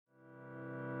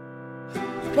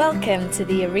Welcome to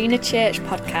the Arena Church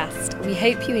podcast. We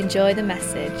hope you enjoy the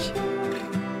message. People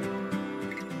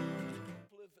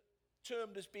have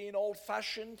termed as being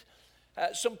old-fashioned.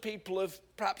 Some people have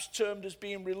perhaps termed as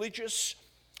being religious.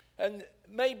 And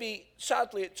maybe,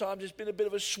 sadly, at times, there's been a bit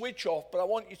of a switch off, but I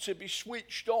want you to be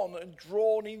switched on and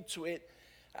drawn into it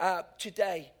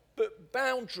today. But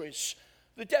boundaries.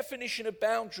 The definition of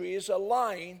boundary is a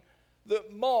line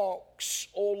that marks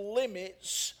or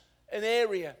limits an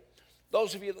area.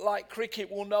 Those of you that like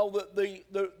cricket will know that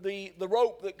the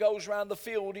rope that goes around the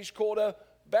field is called a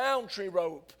boundary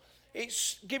rope.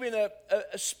 It's giving a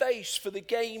space for the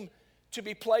game to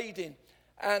be played in.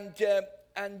 And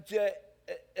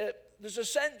there's a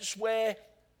sense where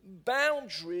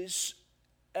boundaries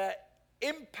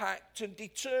impact and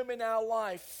determine our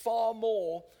life far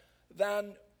more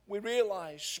than we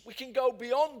realize. We can go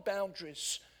beyond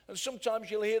boundaries. And sometimes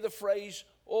you'll hear the phrase,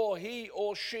 or he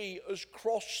or she has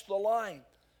crossed the line,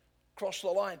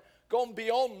 gone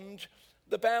beyond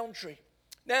the boundary.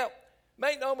 Now,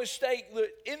 make no mistake that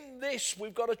in this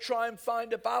we've got to try and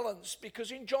find a balance,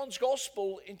 because in John's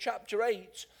Gospel in chapter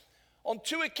 8, on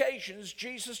 2 occasions,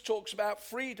 Jesus talks about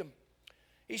freedom.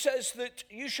 He says that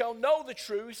you shall know the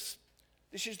truth,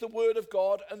 this is the word of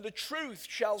God, and the truth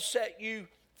shall set you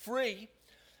free.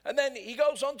 And then he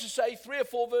goes on to say 3 or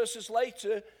 4 verses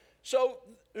later, so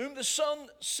whom the Son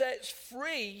sets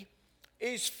free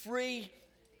is free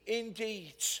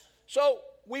indeed. So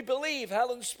we believe,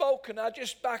 Helen spoke, and I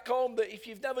just back home that if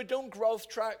you've never done Growth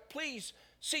Track, please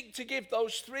seek to give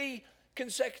those 3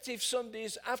 consecutive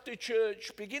Sundays after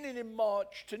church, beginning in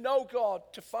March, to know God,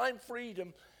 to find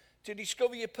freedom, to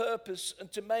discover your purpose,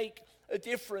 and to make a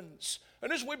difference.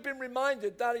 And as we've been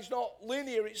reminded, that is not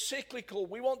linear, it's cyclical.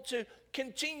 We want to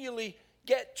continually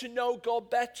get to know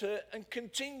God better and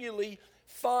continually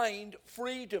find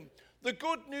freedom. The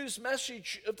good news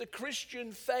message of the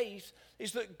Christian faith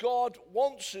is that God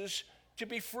wants us to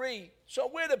be free. So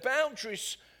where do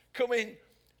boundaries come in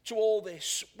to all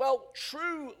this? Well,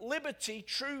 true liberty,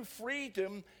 true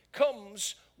freedom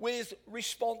comes with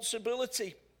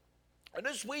responsibility. And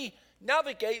as we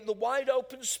navigate the wide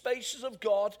open spaces of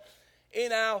God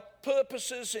in our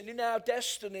purposes and in our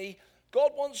destiny,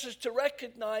 God wants us to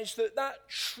recognize that that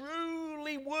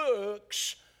truly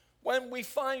works when we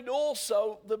find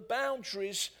also the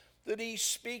boundaries that he's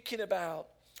speaking about.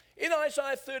 In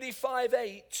Isaiah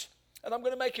 35:8, and I'm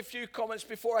going to make a few comments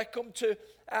before I come to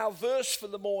our verse for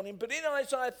the morning, but in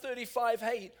Isaiah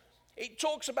 35:8, it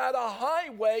talks about a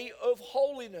highway of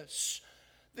holiness.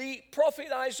 The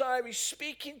prophet Isaiah is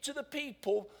speaking to the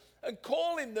people and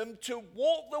calling them to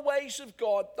walk the ways of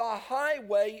God, the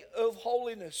highway of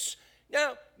holiness.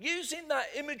 Now, using that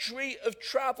imagery of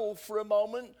travel for a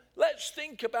moment, let's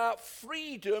think about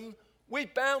freedom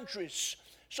with boundaries.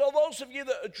 So those of you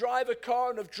that drive a car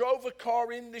and have drove a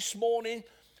car in this morning,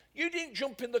 you didn't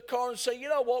jump in the car and say, you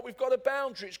know what, we've got a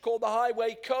boundary, it's called the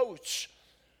highway codes.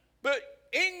 But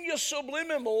in your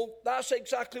subliminal, that's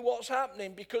exactly what's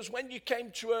happening, because when you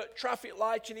came to a traffic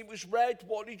light and it was red,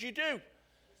 what did you do?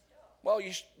 Well,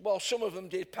 some of them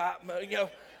did, Pat, you know.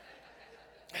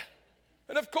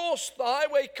 And of course, the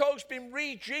highway code's been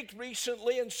rejigged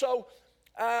recently, and so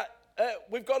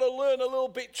we've got to learn a little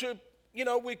bit to,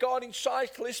 regarding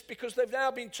cyclists, because they've now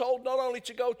been told not only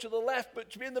to go to the left, but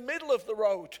to be in the middle of the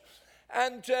road.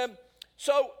 And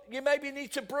so you maybe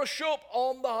need to brush up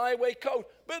on the highway code.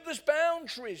 But there's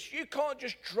boundaries. You can't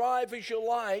just drive as you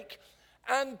like,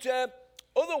 and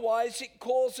otherwise it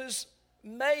causes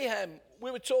mayhem.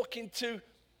 We were talking to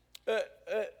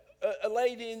a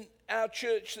lady in our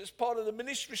church that's part of the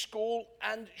ministry school,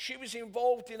 and she was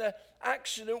involved in an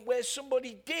accident where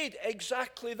somebody did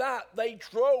exactly that. They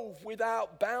drove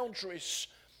without boundaries,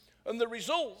 and the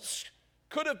results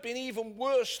could have been even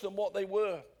worse than what they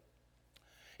were.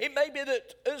 It may be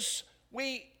that as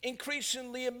we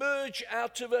increasingly emerge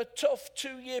out of a tough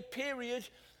 2-year period,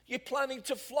 you're planning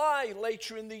to fly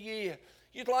later in the year.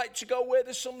 You'd like to go where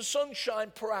there's some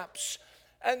sunshine perhaps.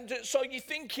 And so you're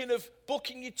thinking of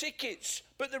booking your tickets.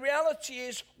 But the reality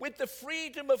is, with the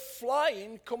freedom of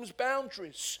flying comes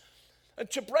boundaries. And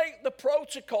to break the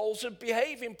protocols of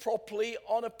behaving properly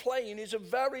on a plane is a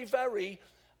very, very,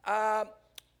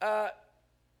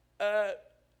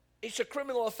 it's a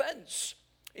criminal offense.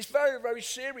 It's very, very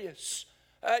serious.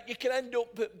 You can end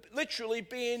up literally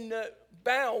being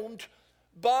bound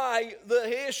by the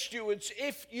air stewards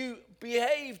if you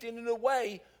behaved in a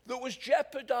way that was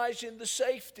jeopardizing the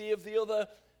safety of the other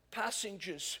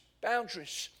passengers.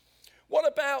 Boundaries.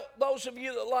 What about those of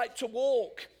you that like to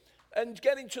walk and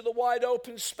get into the wide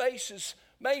open spaces?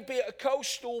 Maybe a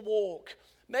coastal walk,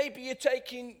 Maybe you're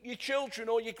taking your children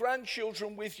or your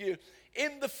grandchildren with you.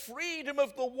 In the freedom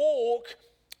of the walk,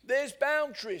 there's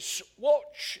boundaries.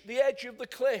 Watch the edge of the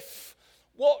cliff.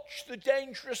 Watch the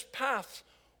dangerous path.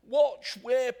 Watch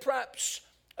where perhaps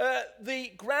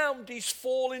the ground is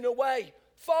falling away.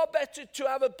 Far better to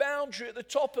have a boundary at the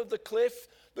top of the cliff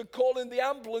than calling the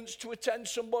ambulance to attend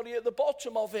somebody at the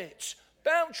bottom of it.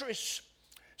 Boundaries.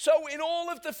 So in all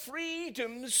of the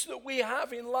freedoms that we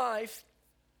have in life,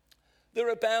 there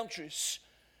are boundaries.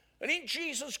 And in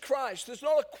Jesus Christ, there's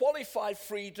not a qualified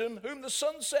freedom. Whom the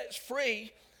Son sets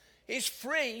free is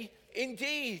free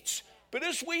indeed. But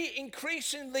as we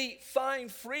increasingly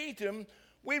find freedom,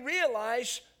 we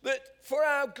realize that for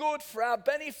our good, for our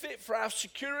benefit, for our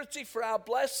security, for our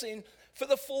blessing, for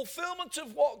the fulfillment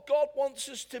of what God wants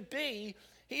us to be,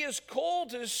 He has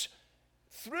called us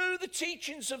through the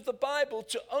teachings of the Bible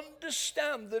to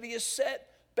understand that He has set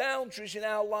boundaries in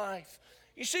our life.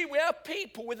 You see, we have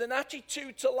people with an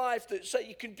attitude to life that say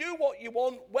you can do what you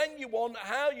want, when you want,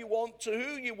 how you want, to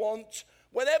who you want,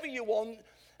 whenever you want,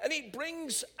 and it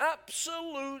brings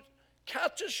absolute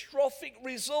catastrophic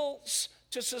results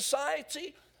to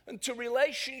society and to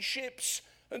relationships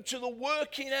and to the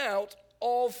working out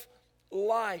of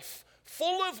life.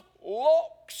 Full of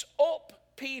locked up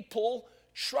people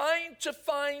trying to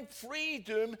find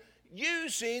freedom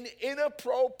using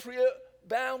inappropriate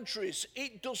boundaries.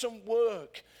 It doesn't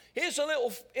work. Here's a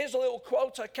little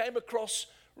quote I came across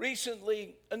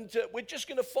recently, and we're just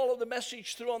going to follow the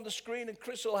message through on the screen, and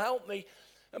Chris will help me.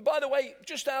 And by the way,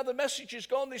 just how the message has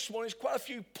gone this morning is quite a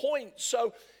few points.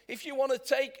 So if you want to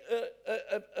take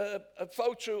a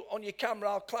photo on your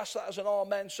camera, I'll class that as an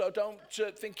amen, so don't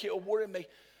think it'll worry me.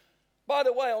 By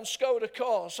the way, on Skoda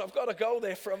cars, I've got to go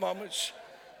there for a moment.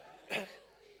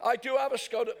 I do have a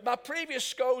Skoda. My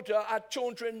previous Skoda had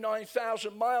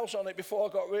 209,000 miles on it before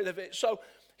I got rid of it. So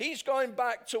he's going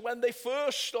back to when they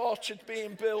first started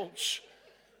being built.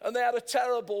 And they had a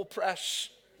terrible press.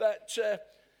 But,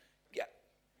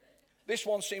 this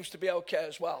one seems to be okay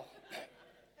as well.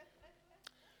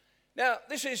 Now,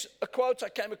 this is a quote I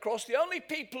came across. The only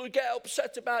people who get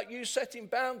upset about you setting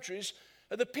boundaries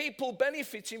are the people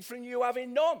benefiting from you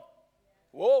having none.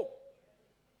 Whoa.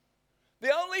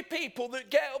 The only people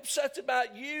that get upset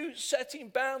about you setting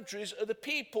boundaries are the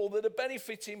people that are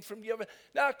benefiting from you.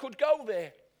 Now, I could go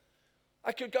there.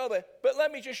 But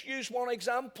let me just use one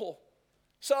example.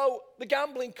 So the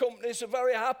gambling companies are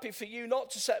very happy for you not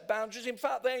to set boundaries. In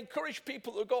fact, they encourage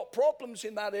people that have got problems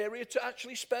in that area to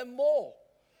actually spend more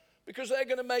because they're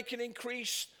going to make an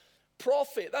increased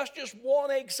profit. That's just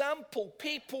one example.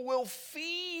 People will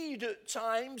feed at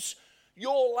times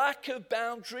your lack of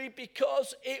boundary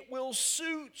because it will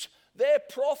suit their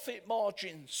profit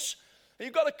margins.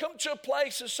 You've got to come to a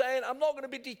place of saying, I'm not going to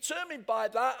be determined by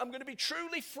that. I'm going to be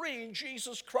truly free in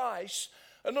Jesus Christ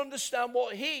and understand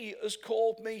what He has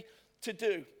called me to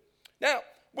do. Now,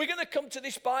 we're going to come to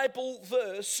this Bible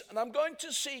verse, and I'm going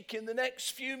to seek in the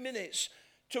next few minutes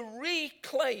to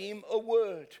reclaim a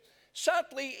word.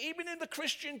 Sadly, even in the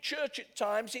Christian church at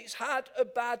times, it's had a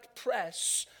bad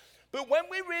press. But when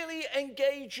we really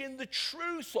engage in the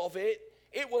truth of it,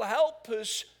 it will help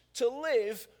us to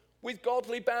live with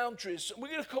godly boundaries. We're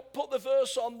going to put the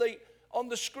verse on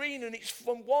the screen, and it's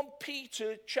from 1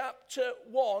 Peter chapter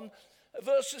 1,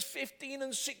 verses 15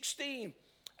 and 16.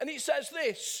 And it says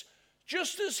this: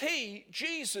 just as He,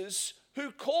 Jesus,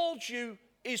 who called you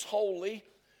is holy,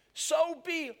 so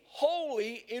be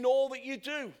holy in all that you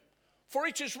do. For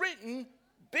it is written,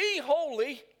 be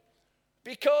holy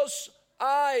because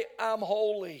I am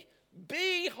holy.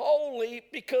 Be holy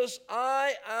because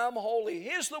I am holy.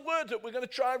 Here's the word that we're going to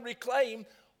try and reclaim: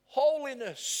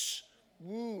 holiness.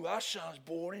 Ooh, that sounds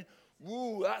boring.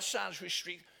 Ooh, that sounds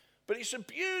restrictive. But it's a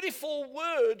beautiful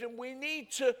word, and we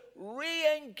need to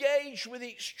re-engage with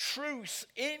its truth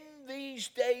in these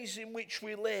days in which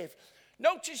we live.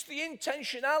 Notice the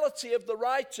intentionality of the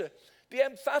writer, the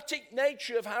emphatic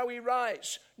nature of how he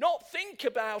writes. Not think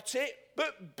about it,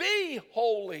 but be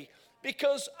holy,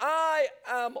 because I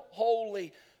am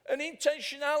holy. And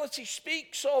intentionality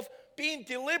speaks of being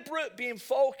deliberate, being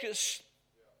focused,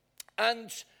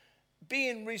 and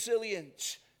being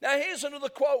resilient. Now, here's another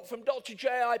quote from Dr.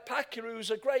 J.I. Packer,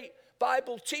 who's a great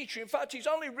Bible teacher. In fact, he's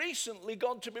only recently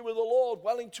gone to be with the Lord,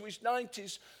 well into his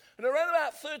 90s. And around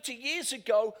about 30 years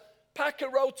ago,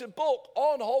 Packer wrote a book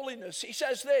on holiness. He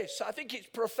says this, I think it's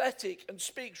prophetic and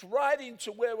speaks right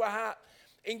into where we're at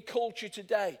in culture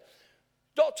today.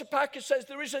 Dr. Packer says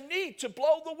there is a need to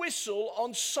blow the whistle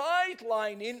on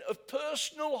sidelining of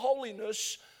personal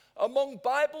holiness among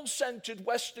Bible-centered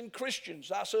Western Christians.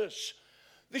 That's us.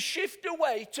 The shift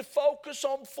away to focus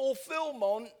on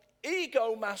fulfillment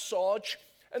ego massage,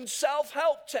 and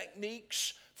self-help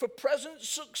techniques for present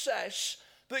success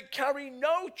that carry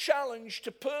no challenge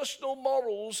to personal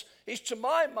morals is, to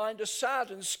my mind, a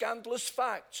sad and scandalous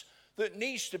fact that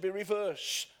needs to be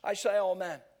reversed. I say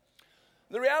amen.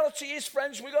 The reality is,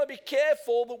 friends, we've got to be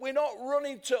careful that we're not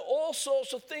running to all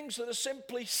sorts of things that are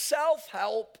simply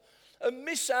self-help and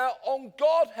miss out on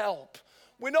God help.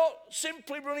 We're not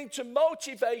simply running to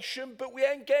motivation, but we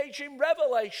engage in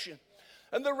revelation.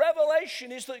 And the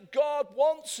revelation is that God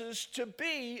wants us to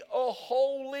be a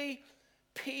holy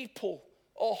people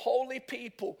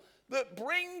that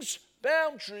brings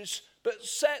boundaries but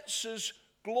sets us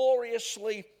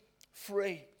gloriously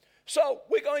free. So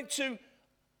we're going to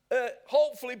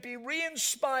hopefully be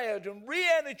re-inspired and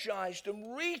re-energized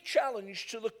and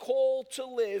re-challenged to the call to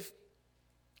live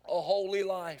a holy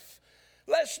life.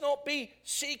 Let's not be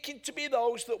seeking to be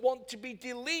those that want to be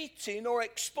deleting or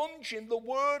expunging the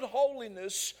word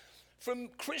holiness from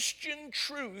Christian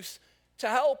truth to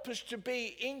help us to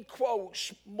be, in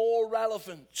quotes, more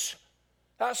relevant.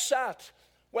 That's sad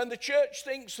when the church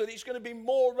thinks that it's going to be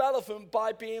more relevant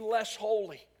by being less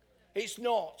holy. It's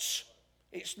not.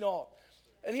 It's not.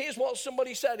 And here's what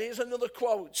somebody said. Here's another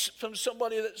quote from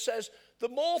somebody that says, the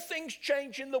more things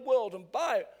change in the world, and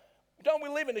don't we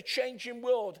live in a changing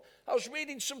world? I was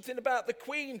reading something about the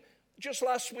Queen just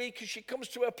last week as she comes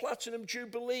to her Platinum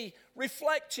Jubilee,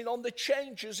 reflecting on the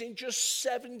changes in just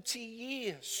 70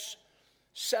 years.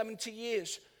 70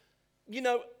 years. You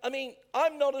know, I mean,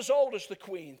 I'm not as old as the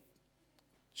Queen.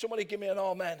 Somebody give me an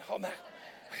amen. Amen.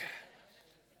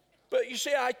 But you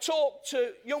see, I talk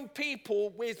to young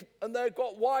people and they've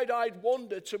got wide-eyed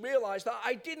wonder to realize that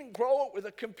I didn't grow up with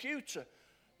a computer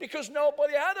because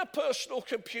nobody had a personal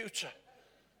computer.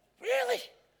 Really?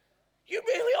 You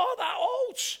really are that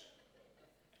old?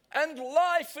 And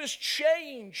life has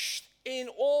changed in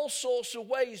all sorts of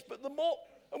ways, but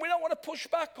and we don't want to push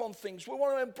back on things. We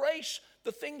want to embrace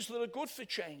the things that are good for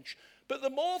change. But the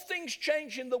more things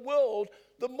change in the world,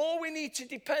 the more we need to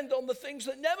depend on the things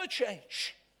that never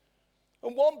change.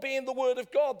 And one being the Word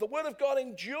of God. The Word of God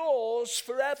endures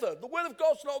forever. The Word of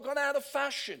God's not gone out of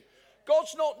fashion.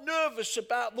 God's not nervous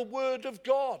about the Word of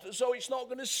God as though it's not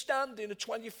going to stand in a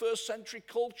 21st century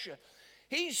culture.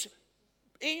 He's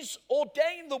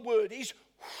ordained the Word. He's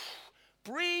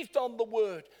breathed on the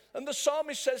Word. And the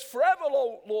psalmist says, forever,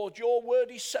 Lord, your Word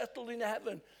is settled in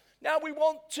heaven. Now we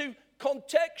want to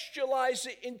contextualize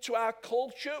it into our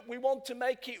culture. We want to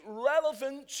make it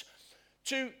relevant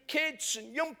to kids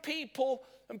and young people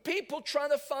and people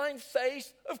trying to find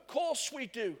faith. Of course we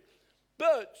do.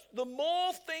 But the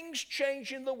more things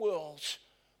change in the world,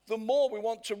 the more we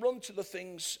want to run to the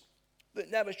things that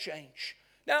never change.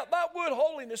 Now, that word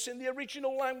holiness in the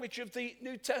original language of the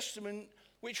New Testament,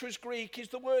 which was Greek, is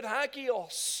the word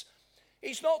hagios.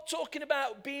 It's not talking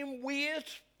about being weird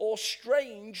or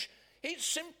strange. It's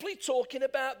simply talking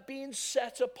about being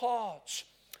set apart.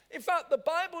 In fact, the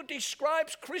Bible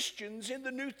describes Christians in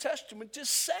the New Testament as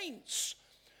saints.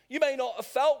 You may not have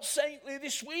felt saintly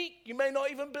this week. You may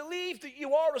not even believe that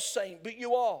you are a saint, but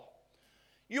you are.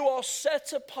 You are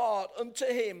set apart unto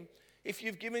him if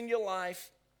you've given your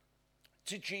life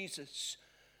to Jesus.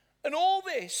 And all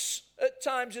this at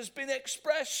times has been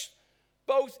expressed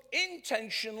both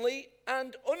intentionally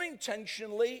and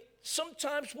unintentionally,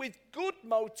 sometimes with good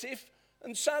motive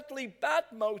and sadly bad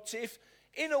motive,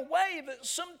 in a way that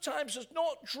sometimes has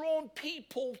not drawn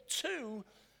people to,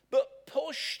 but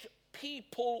pushed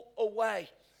people away.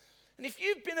 And if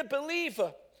you've been a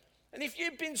believer, and if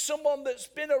you've been someone that's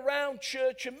been around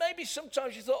church, and maybe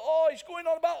sometimes you thought, oh, he's going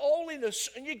on about holiness,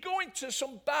 and you're going to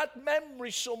some bad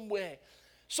memory somewhere,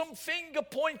 some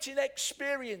finger-pointing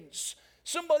experience,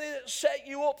 somebody that set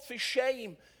you up for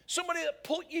shame, somebody that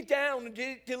put you down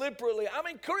deliberately, I'm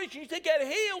encouraging you to get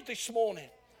healed this morning.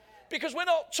 Because we're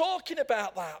not talking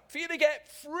about that. For you to get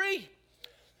free.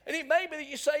 And it may be that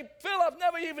you say, Phil, I've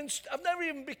never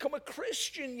even become a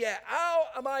Christian yet. How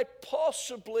am I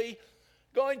possibly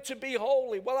going to be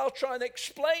holy? Well, I'll try and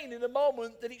explain in a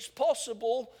moment that it's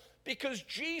possible because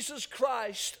Jesus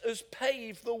Christ has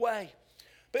paved the way.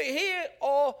 But here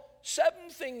are 7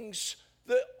 things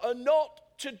that are not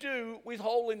to do with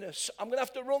holiness. I'm going to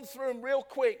have to run through them real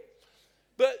quick.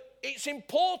 But it's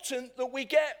important that we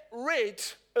get rid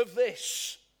of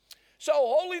this. So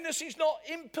holiness is not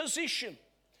imposition.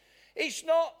 It's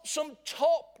not some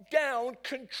top-down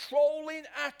controlling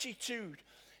attitude.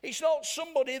 It's not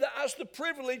somebody that has the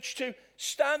privilege to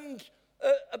stand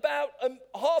about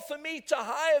half a meter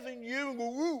higher than you and go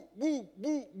woo, woo,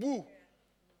 woo, woo.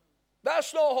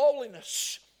 That's not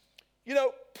holiness. You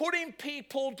know, putting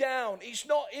people down. It's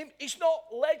not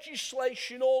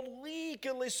legislation or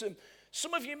legalism.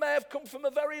 Some of you may have come from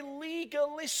a very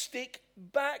legalistic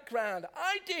background.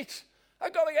 I did. I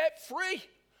got to get free.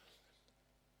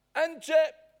 And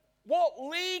what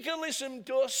legalism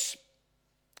does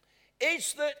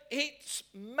is that it's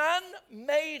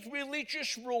man-made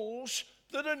religious rules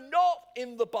that are not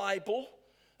in the Bible,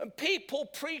 and people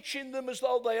preaching them as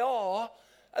though they are,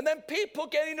 and then people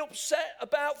getting upset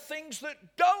about things that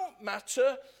don't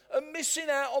matter and missing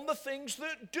out on the things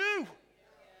that do.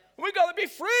 We've got to be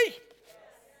free,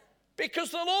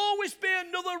 because there'll always be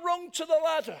another rung to the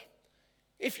ladder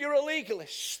if you're a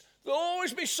legalist. There'll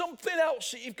always be something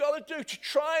else that you've got to do to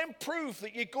try and prove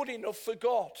that you're good enough for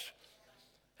God.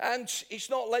 And it's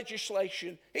not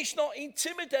legislation. It's not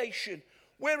intimidation,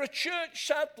 where a church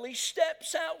sadly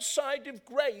steps outside of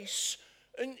grace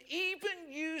and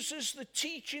even uses the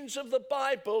teachings of the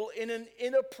Bible in an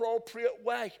inappropriate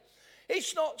way.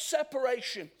 It's not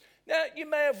separation. Now, you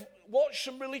may have watched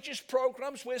some religious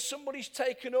programs where somebody's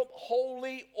taken up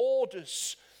holy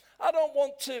orders. I don't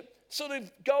want to sort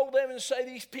of go there and say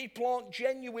these people aren't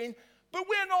genuine, but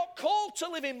we're not called to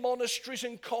live in monasteries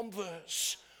and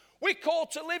converts. We're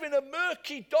called to live in a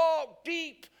murky, dark,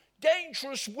 deep,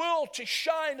 dangerous world, to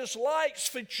shine as lights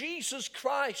for Jesus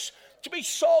Christ, to be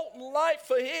salt and light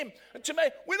for him. And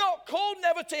we're not called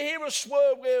never to hear a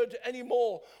swear word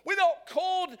anymore. We're not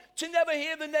called to never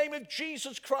hear the name of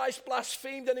Jesus Christ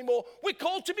blasphemed anymore. We're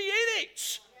called to be in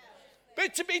it,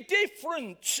 but to be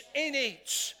different in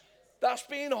it. That's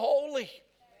being holy.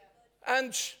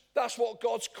 And that's what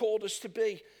God's called us to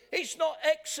be. It's not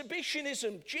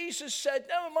exhibitionism. Jesus said,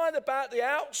 never mind about the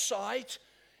outside.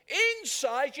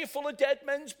 Inside, you're full of dead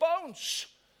men's bones.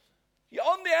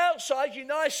 On the outside, you're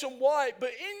nice and white,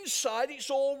 but inside, it's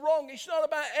all wrong. It's not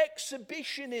about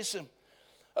exhibitionism,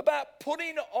 about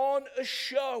putting on a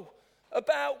show,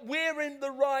 about wearing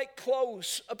the right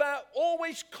clothes, about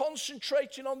always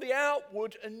concentrating on the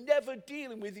outward and never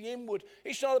dealing with the inward.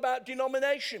 It's not about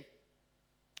denomination.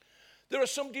 There are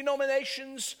some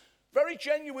denominations very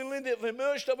genuinely that have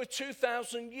emerged over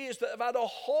 2,000 years that have had a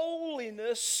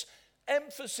holiness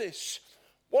emphasis.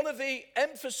 One of the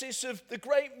emphasis of the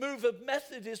great move of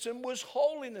Methodism was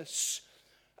holiness.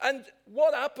 And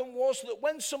what happened was that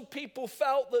when some people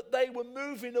felt that they were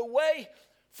moving away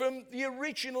from the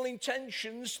original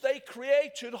intentions, they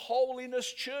created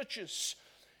holiness churches.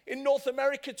 In North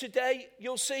America today,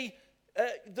 you'll see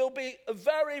there'll be a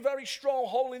very, very strong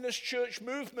holiness church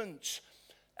movement.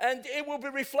 And it will be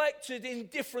reflected in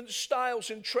different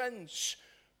styles and trends.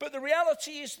 But the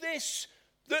reality is this,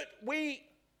 that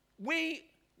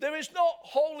there is not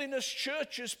holiness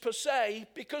churches per se,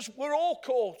 because we're all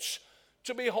called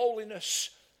to be holiness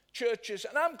churches.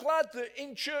 And I'm glad that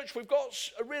in church we've got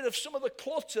rid of some of the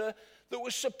clutter that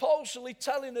was supposedly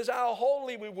telling us how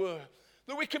holy we were,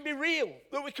 that we can be real,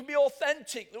 that we can be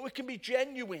authentic, that we can be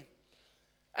genuine.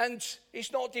 And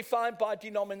it's not defined by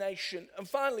denomination. And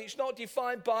finally, it's not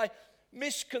defined by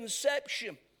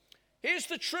misconception. Here's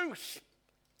the truth.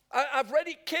 I've read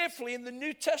it carefully in the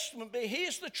New Testament, but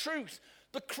here's the truth.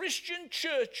 The Christian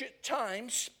church at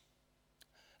times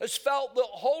has felt that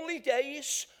holy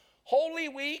days, holy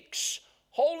weeks,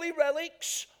 holy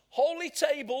relics, holy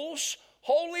tables,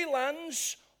 holy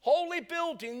lands, holy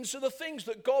buildings are the things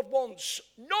that God wants.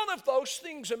 None of those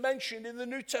things are mentioned in the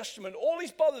New Testament. All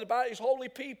he's bothered about is holy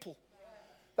people.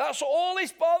 That's all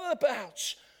he's bothered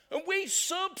about. And we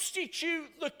substitute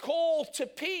the call to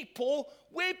people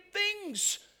with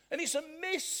things. And it's a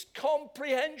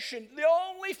miscomprehension. The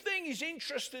only thing he's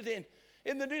interested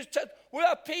in the New Testament,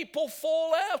 where people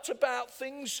fall out about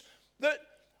things that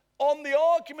on the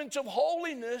argument of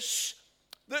holiness,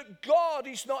 that God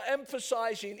is not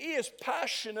emphasizing. He is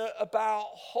passionate about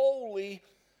holy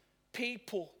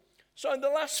people. So in the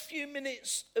last few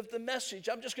minutes of the message,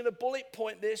 I'm just going to bullet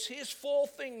point this. Here's 4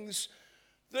 things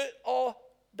that are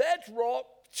bedrock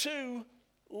to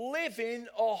living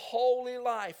a holy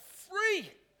life. Free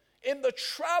in the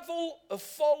travel of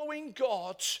following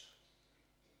God,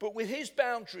 but with his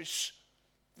boundaries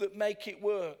that make it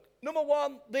work. Number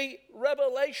 1, the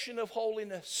revelation of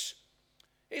holiness.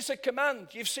 It's a command.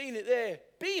 You've seen it there.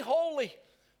 Be holy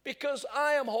because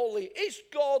I am holy. It's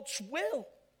God's will.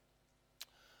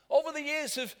 Over the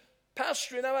years of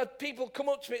pastoring, I've had people come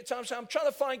up to me at times and say, I'm trying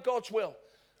to find God's will.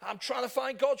 I'm trying to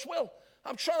find God's will.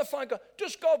 I'm trying to find God.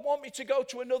 Does God want me to go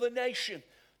to another nation?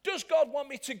 Does God want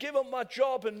me to give up my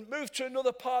job and move to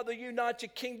another part of the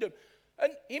United Kingdom?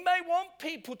 And he may want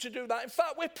people to do that. In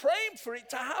fact, we're praying for it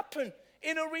to happen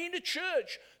in Arena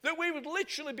Church, that we would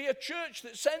literally be a church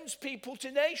that sends people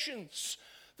to nations,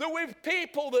 That we're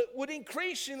people that would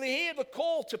increasingly hear the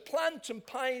call to plant and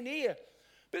pioneer.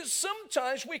 But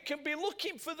sometimes we can be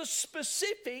looking for the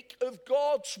specific of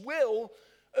God's will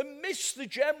and miss the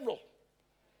general.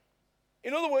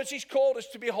 In other words, he's called us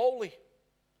to be holy.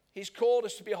 He's called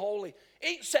us to be holy.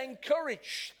 It's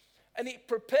encouraged and it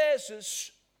prepares us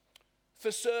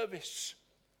for service.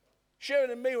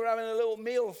 Sharon and me were having a little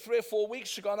meal 3 or 4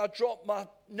 weeks ago, and I dropped my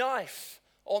knife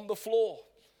on the floor.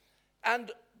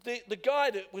 And the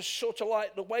guy that was sort of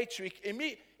like the waiter,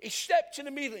 he stepped in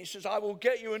immediately and says, "I will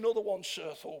get you another one, sir."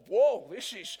 I thought, whoa,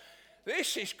 this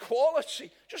is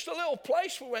quality. Just a little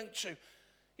place we went to.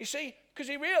 You see, because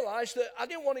he realized that I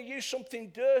didn't want to use something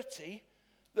dirty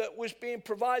that was being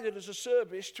provided as a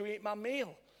service to eat my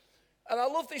meal. And I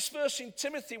love this verse in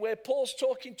Timothy where Paul's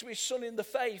talking to his son in the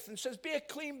faith and says, "Be a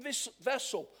clean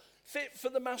vessel, fit for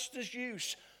the master's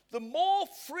use." The more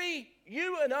free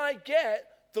you and I get,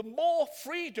 the more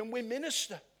freedom we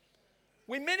minister.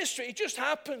 We minister, it just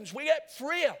happens. We get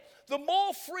freer. The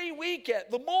more free we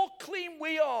get, the more clean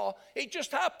we are, it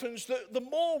just happens that the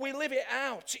more we live it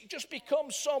out. It just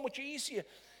becomes so much easier.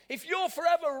 If you're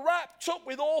forever wrapped up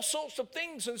with all sorts of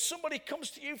things and somebody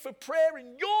comes to you for prayer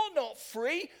and you're not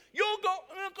free, you're not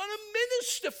going to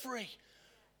minister free.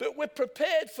 But we're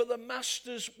prepared for the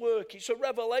master's work. It's a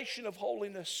revelation of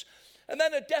holiness. And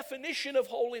then a definition of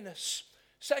holiness.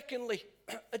 Secondly,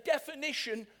 a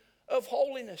definition of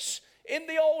holiness. In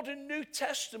the Old and New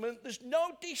Testament, there's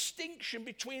no distinction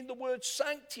between the words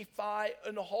sanctify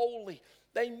and holy.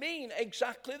 They mean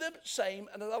exactly the same,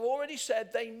 and as I've already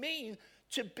said, they mean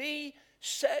to be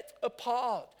set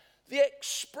apart. The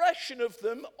expression of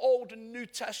them, Old and New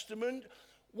Testament,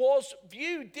 was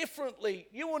viewed differently.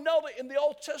 You will know that in the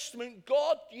Old Testament,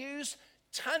 God used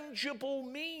tangible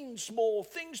means more,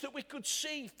 things that we could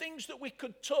see, things that we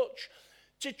could touch,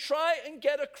 to try and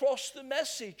get across the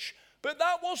message. But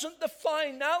that wasn't the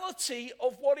finality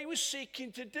of what he was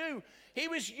seeking to do. He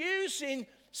was using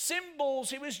symbols,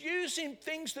 he was using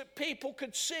things that people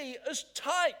could see as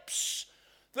types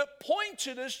that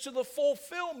pointed us to the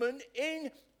fulfillment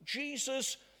in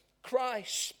Jesus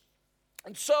Christ.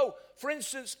 And so, for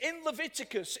instance, in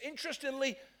Leviticus,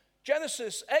 interestingly,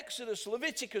 Genesis, Exodus,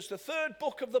 Leviticus, the third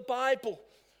book of the Bible,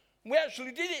 we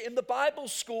actually did it in the Bible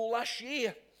school last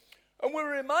year. And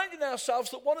we're reminding ourselves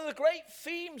that one of the great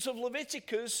themes of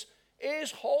Leviticus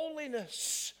is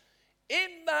holiness.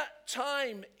 In that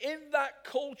time, in that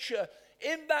culture,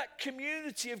 in that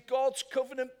community of God's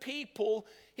covenant people,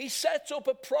 he set up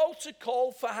a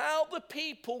protocol for how the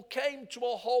people came to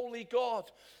a holy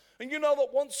God. And you know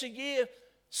that once a year,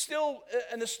 still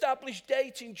an established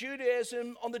date in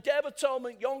Judaism, on the Day of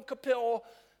Atonement, Yom Kippur,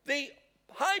 the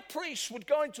high priest would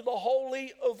go into the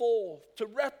Holy of All to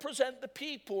represent the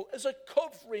people as a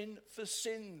covering for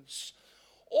sins.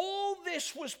 All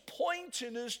this was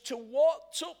pointing us to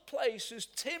what took place as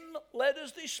Tim led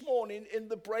us this morning in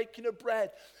the breaking of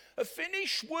bread. A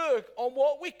finished work on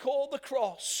what we call the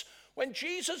cross. When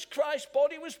Jesus Christ's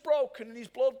body was broken and his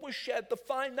blood was shed, the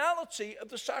finality of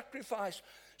the sacrifice.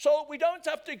 So we don't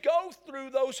have to go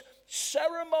through those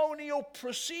ceremonial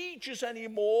procedures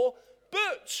anymore,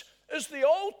 but as the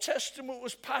Old Testament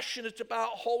was passionate about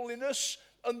holiness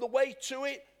and the way to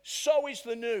it, so is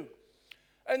the New.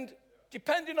 And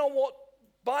depending on what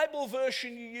Bible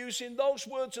version you're using, those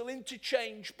words will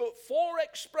interchange, but 4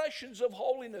 expressions of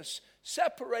holiness: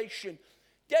 separation,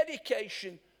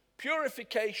 dedication,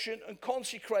 purification, and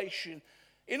consecration.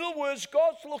 In other words,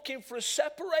 God's looking for a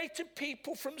separated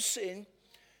people from sin,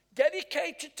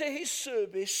 dedicated to his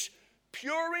service,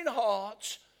 pure in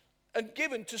heart, and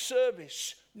given to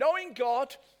service. Knowing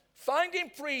God, finding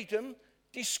freedom,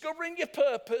 discovering your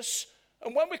purpose,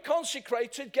 and when we're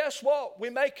consecrated, guess what? We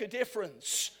make a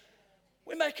difference.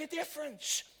 We make a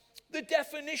difference. The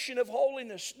definition of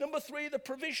holiness. Number 3, the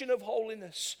provision of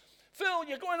holiness. Phil,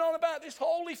 you're going on about this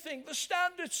holy thing. The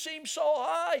standards seem so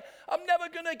high. I'm never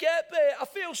going to get there. I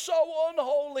feel so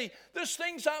unholy. There's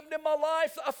things happening in my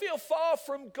life that I feel far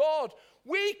from God.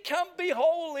 We can be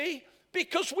holy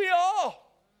because we are.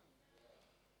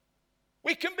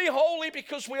 We can be holy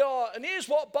because we are. And here's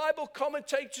what Bible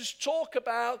commentators talk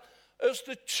about as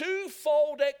the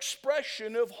twofold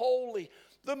expression of holy.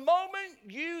 The moment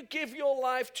you give your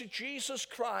life to Jesus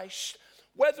Christ,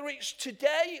 whether it's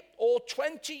today or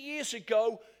 20 years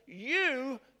ago,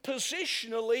 you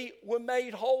positionally were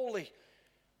made holy.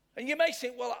 And you may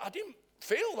think, well, I didn't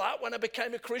feel that when I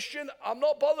became a Christian. I'm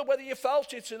not bothered whether you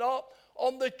felt it or not.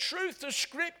 On the truth of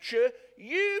Scripture,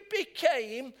 you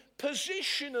became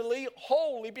positionally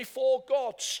holy before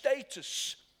God,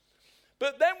 status.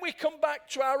 But then we come back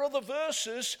to our other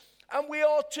verses, And we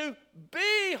are to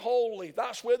be holy.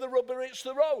 That's where the rubber hits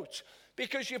the road.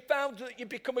 Because you found that you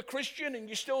become a Christian and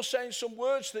you're still saying some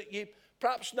words that you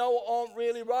perhaps know aren't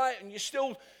really right, and you're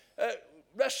still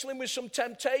wrestling with some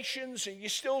temptations, and you're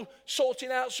still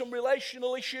sorting out some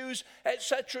relational issues,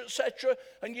 etc.,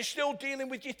 and you're still dealing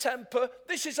with your temper.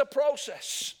 This is a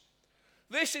process.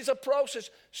 This is a process.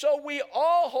 So we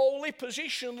are holy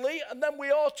positionally, and then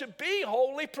we are to be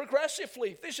holy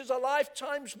progressively. This is a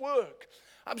lifetime's work.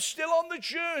 I'm still on the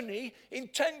journey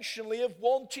intentionally of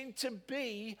wanting to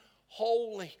be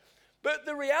holy. But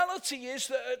the reality is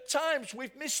that at times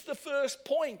we've missed the first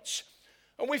point.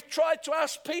 And we've tried to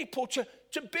ask people to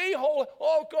be holy.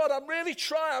 Oh God, I'm really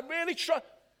trying.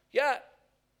 Yeah,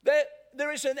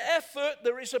 there is an effort,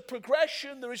 there is a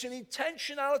progression, there is an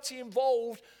intentionality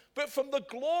involved. But from the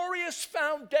glorious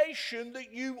foundation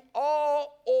that you are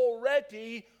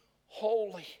already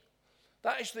holy.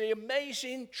 That is the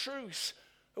amazing truth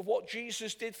of what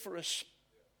Jesus did for us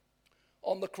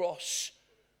on the cross.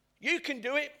 You can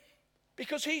do it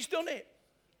because he's done it.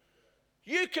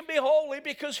 You can be holy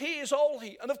because he is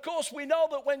holy. And of course, we know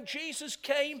that when Jesus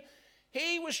came,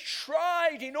 he was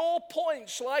tried in all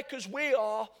points like as we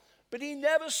are, but he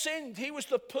never sinned. He was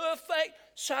the perfect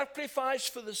sacrifice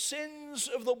for the sins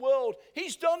of the world.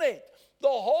 He's done it. The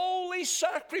holy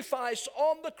sacrifice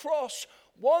on the cross,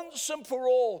 once and for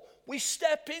all. We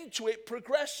step into it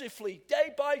progressively,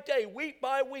 day by day, week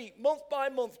by week, month by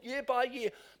month, year by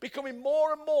year, becoming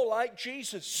more and more like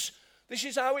Jesus. This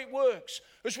is how it works.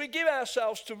 As we give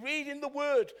ourselves to reading the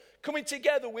word, coming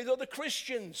together with other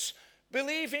Christians,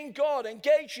 believing God,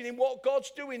 engaging in what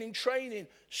God's doing in training,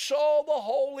 so the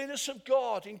holiness of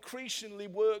God increasingly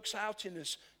works out in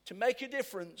us to make a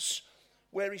difference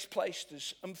where he's placed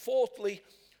us. And fourthly,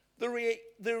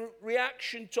 the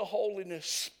reaction to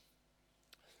holiness.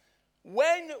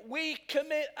 When we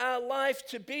commit our life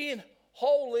to being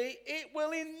holy, it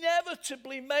will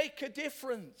inevitably make a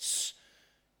difference.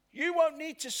 You won't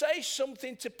need to say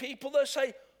something to people that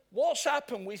say, what's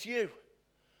happened with you?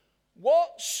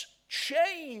 What's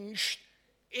changed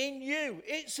in you?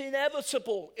 It's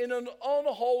inevitable in an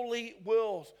unholy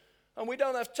world. And we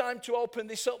don't have time to open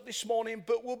this up this morning,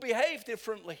 but we'll behave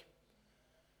differently.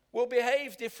 We'll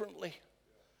behave differently.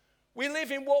 We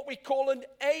live in what we call an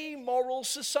amoral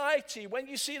society. When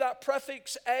you see that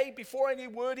prefix A before any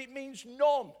word, it means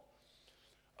none.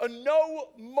 A no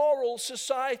moral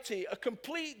society, a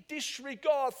complete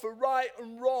disregard for right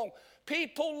and wrong.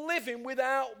 People living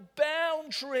without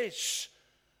boundaries.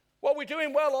 Well, we're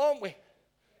doing well, aren't we?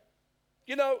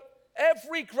 You know,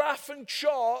 every graph and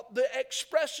chart that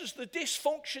expresses the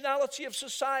dysfunctionality of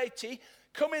society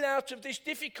coming out of this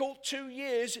difficult 2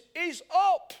 years is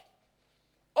up.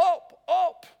 Up,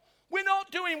 up. We're not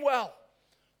doing well.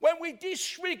 When we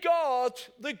disregard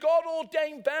the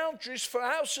God-ordained boundaries for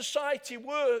how society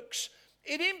works,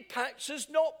 it impacts us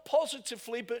not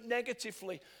positively but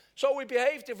negatively. So we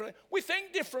behave differently. We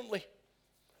think differently.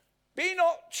 Be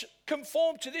not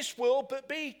conformed to this world, but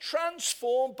be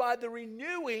transformed by the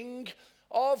renewing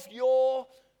of your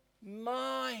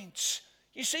minds.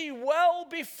 You see, well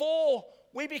before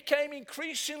we became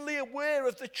increasingly aware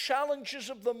of the challenges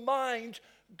of the mind,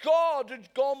 God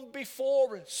had gone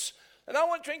before us. And I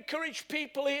want to encourage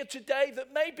people here today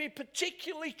that may be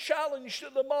particularly challenged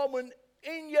at the moment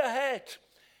in your head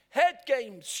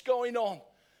games going on,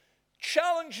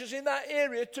 challenges in that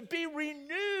area, to be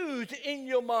renewed in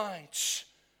your minds.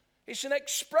 It's an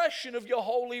expression of your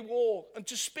holy walk, and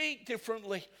to speak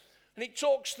differently. And it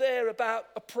talks there about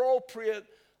appropriate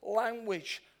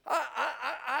language.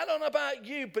 I don't know about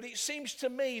you, but it seems to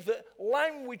me that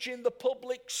language in the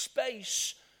public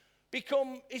space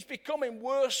is becoming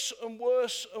worse and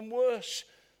worse and worse.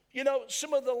 You know,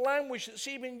 some of the language that's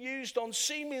even used on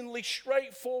seemingly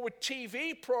straightforward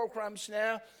TV programs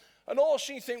now, and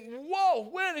also you think, whoa,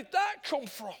 where did that come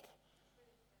from?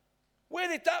 Where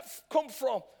did that come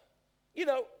from? You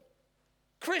know,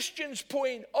 Christians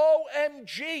putting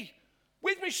OMG.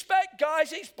 With respect,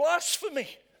 guys, it's blasphemy.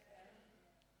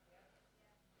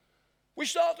 We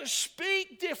start to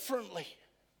speak differently.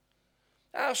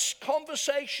 Our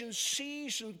conversations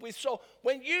seasoned with so.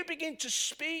 When you begin to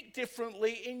speak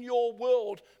differently in your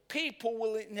world, people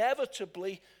will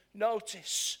inevitably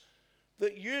notice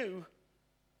that you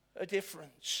are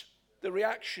different. The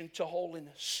reaction to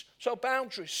holiness. So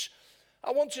boundaries.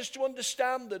 I want us to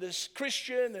understand that as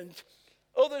Christian and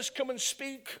others come and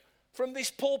speak from this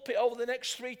pulpit over the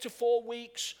next 3 to 4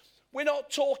 weeks, we're not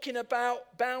talking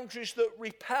about boundaries that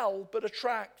repel but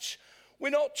attract. We're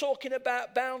not talking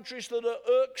about boundaries that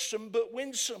are irksome but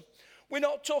winsome. We're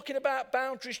not talking about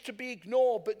boundaries to be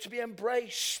ignored but to be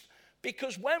embraced.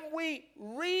 Because when we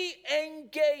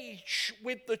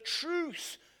with the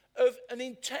truth of an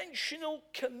intentional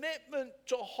commitment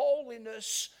to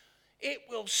holiness, it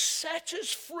will set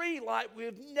us free like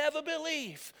we've never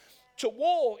believed, to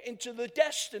walk into the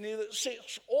destiny that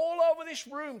sits all over this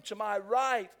room to my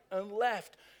right and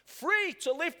left. Free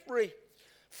to live free,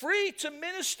 free to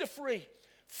minister free,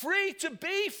 free to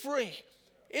be free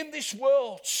in this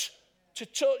world, to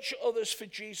touch others for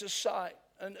Jesus' sake.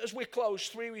 And as we close,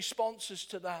 3 responses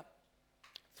to that.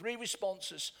 3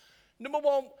 responses. Number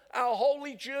 1, our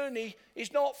holy journey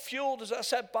is not fueled, as I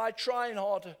said, by trying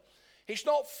harder. It's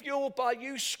not fueled by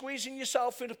you squeezing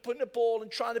yourself into putting a ball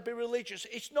and trying to be religious.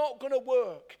 It's not going to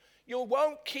work. You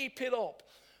won't keep it up.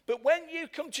 But when you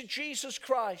come to Jesus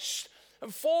Christ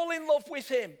and fall in love with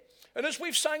him, and as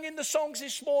we've sang in the songs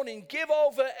this morning, give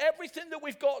over everything that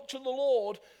we've got to the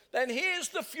Lord, then here's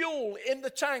the fuel in the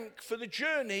tank for the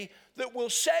journey that will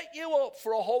set you up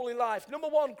for a holy life. Number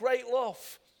 1, great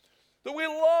love. That we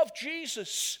love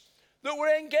Jesus. That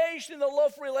we're engaged in a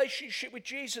love relationship with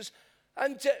Jesus.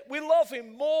 And we love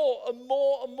him more and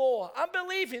more and more. I'm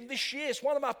believing this year, it's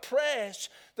one of my prayers,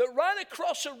 that right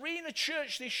across Arena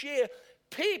Church this year,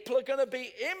 people are going to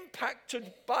be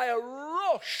impacted by a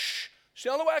rush. It's the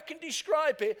only way I can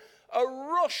describe it, a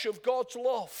rush of God's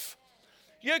love.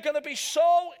 You're going to be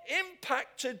so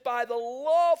impacted by the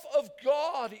love of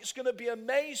God. It's going to be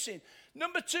amazing.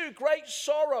 Number 2, great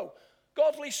sorrow,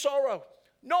 godly sorrow.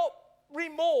 Not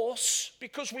remorse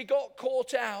because we got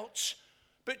caught out,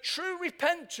 but true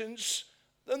repentance.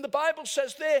 And the Bible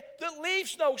says there, that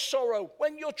leaves no sorrow.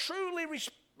 When you're truly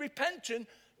repentant,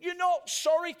 you're not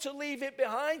sorry to leave it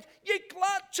behind. You're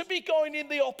glad to be going in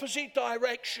the opposite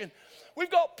direction. We've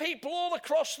got people all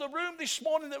across the room this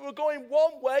morning that were going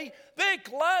one way. They're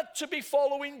glad to be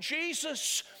following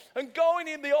Jesus and going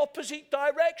in the opposite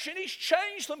direction. He's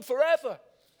changed them forever.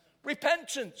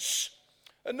 Repentance.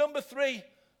 And number 3,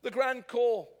 the grand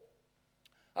call.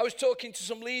 I was talking to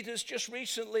some leaders just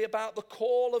recently about the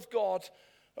call of God,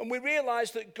 and we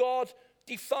realized that God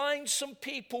defines some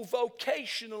people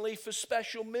vocationally for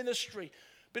special ministry.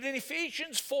 But in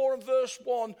Ephesians 4 and verse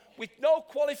 1, with no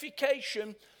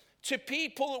qualification, to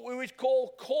people that we would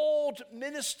call called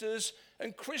ministers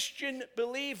and Christian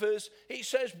believers, it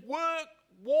says,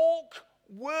 walk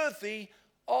worthy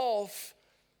of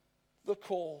the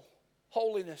call.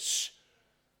 Holiness.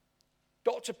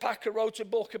 Dr. Packer wrote a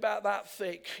book about that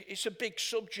thick. It's a big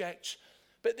subject.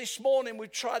 But this morning we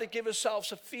try to give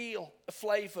ourselves a feel, a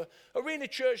flavor. Arena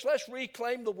Church, let's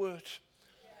reclaim the word.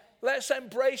 Let's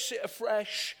embrace it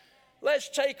afresh. Let's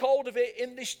take hold of it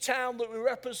in this town that we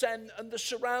represent and the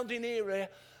surrounding area.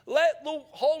 Let the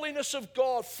holiness of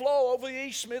God flow over the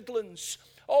East Midlands,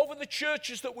 over the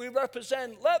churches that we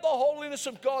represent. Let the holiness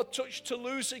of God touch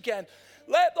Toulouse again.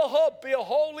 Let the hub be a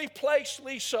holy place,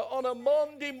 Lisa, on a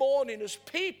Monday morning as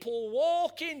people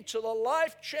walk into the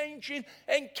life-changing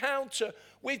encounter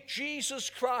with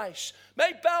Jesus Christ.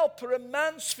 May Belper and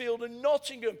Mansfield and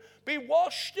Nottingham be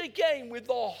washed again with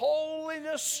the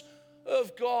holiness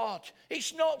of God.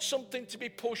 It's not something to be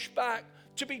pushed back,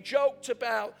 to be joked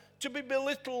about, to be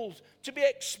belittled, to be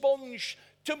expunged,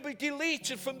 to be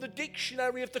deleted from the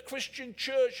dictionary of the Christian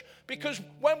church, because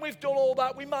when we've done all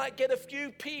that, we might get a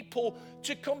few people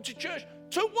to come to church.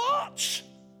 To what?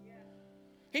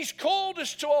 He's called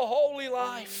us to a holy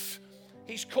life.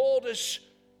 He's called us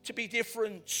to be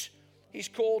different. He's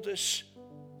called us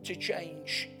to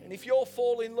change. And if you'll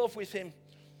fall in love with him,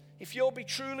 if you'll be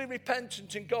truly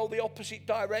repentant and go the opposite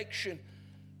direction,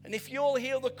 and if you'll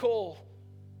hear the call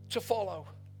to follow,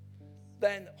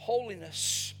 then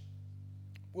holiness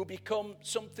will become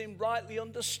something rightly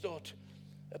understood,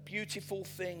 a beautiful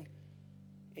thing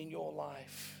in your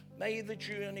life. May the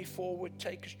journey forward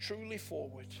take us truly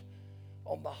forward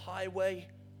on the highway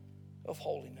of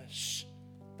holiness.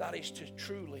 That is to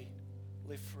truly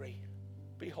live free.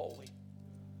 Be holy,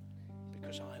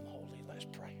 because I am holy. Let's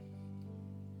pray.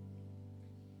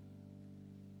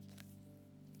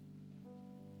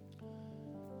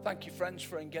 Thank you, friends,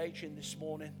 for engaging this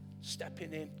morning,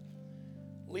 stepping in,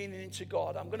 leaning into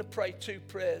God. I'm going to pray 2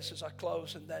 prayers as I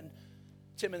close, and then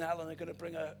Tim and Helen are going to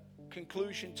bring a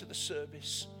conclusion to the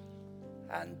service.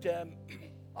 And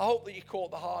I hope that you caught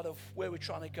the heart of where we're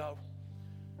trying to go.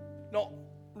 Not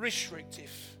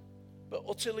restrictive, but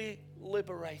utterly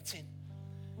liberating.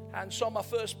 And so my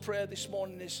first prayer this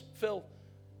morning is, Phil,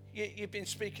 you've been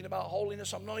speaking about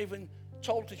holiness. I'm not even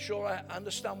totally sure I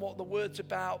understand what the word's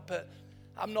about, but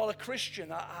I'm not a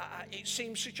Christian. It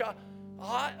seems such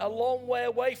a long way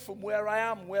away from where I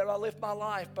am, where I live my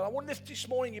life. But I wonder if this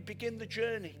morning you begin the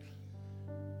journey.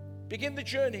 Begin the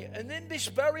journey. And in this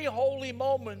very holy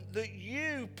moment that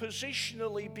you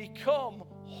positionally become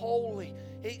holy.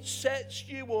 It sets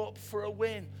you up for a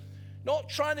win. Not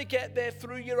trying to get there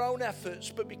through your own efforts,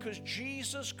 but because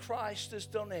Jesus Christ has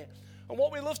done it. And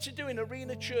what we love to do in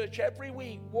Arena Church every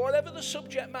week, whatever the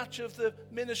subject matter of the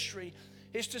ministry,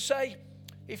 is to say,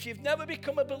 if you've never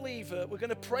become a believer, we're going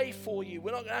to pray for you.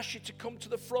 We're not going to ask you to come to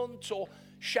the front or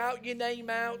shout your name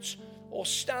out or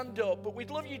stand up, but we'd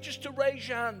love you just to raise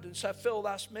your hand and say, Phil,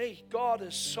 that's me. God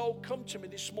has so come to me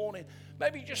this morning.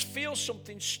 Maybe you just feel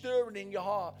something stirring in your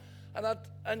heart. And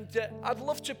I'd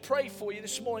love to pray for you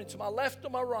this morning, to my left or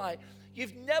my right.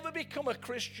 You've never become a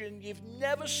Christian. You've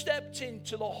never stepped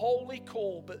into the holy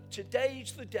call, but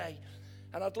today's the day.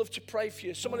 And I'd love to pray for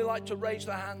you. Somebody like to raise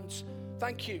their hands.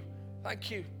 Thank you.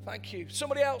 Thank you. Thank you.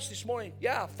 Somebody else this morning.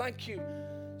 Yeah, thank you.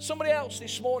 Somebody else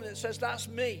this morning that says, that's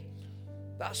me.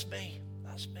 That's me.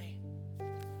 That's me.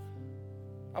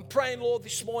 I'm praying, Lord,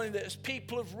 this morning that as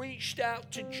people have reached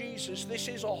out to Jesus, this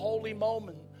is a holy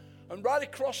moment. And right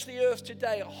across the earth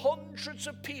today, hundreds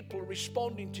of people are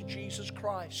responding to Jesus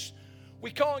Christ.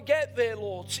 We can't get there,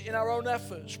 Lord, in our own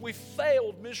efforts. We've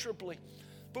failed miserably.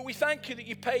 But we thank you that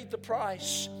you paid the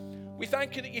price. We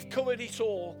thank you that you've covered it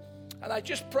all. And I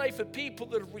just pray for people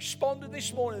that have responded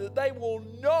this morning that they will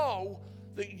know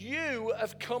that you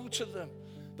have come to them,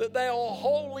 that they are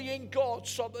holy in God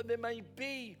so that they may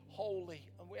be holy.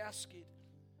 And we ask it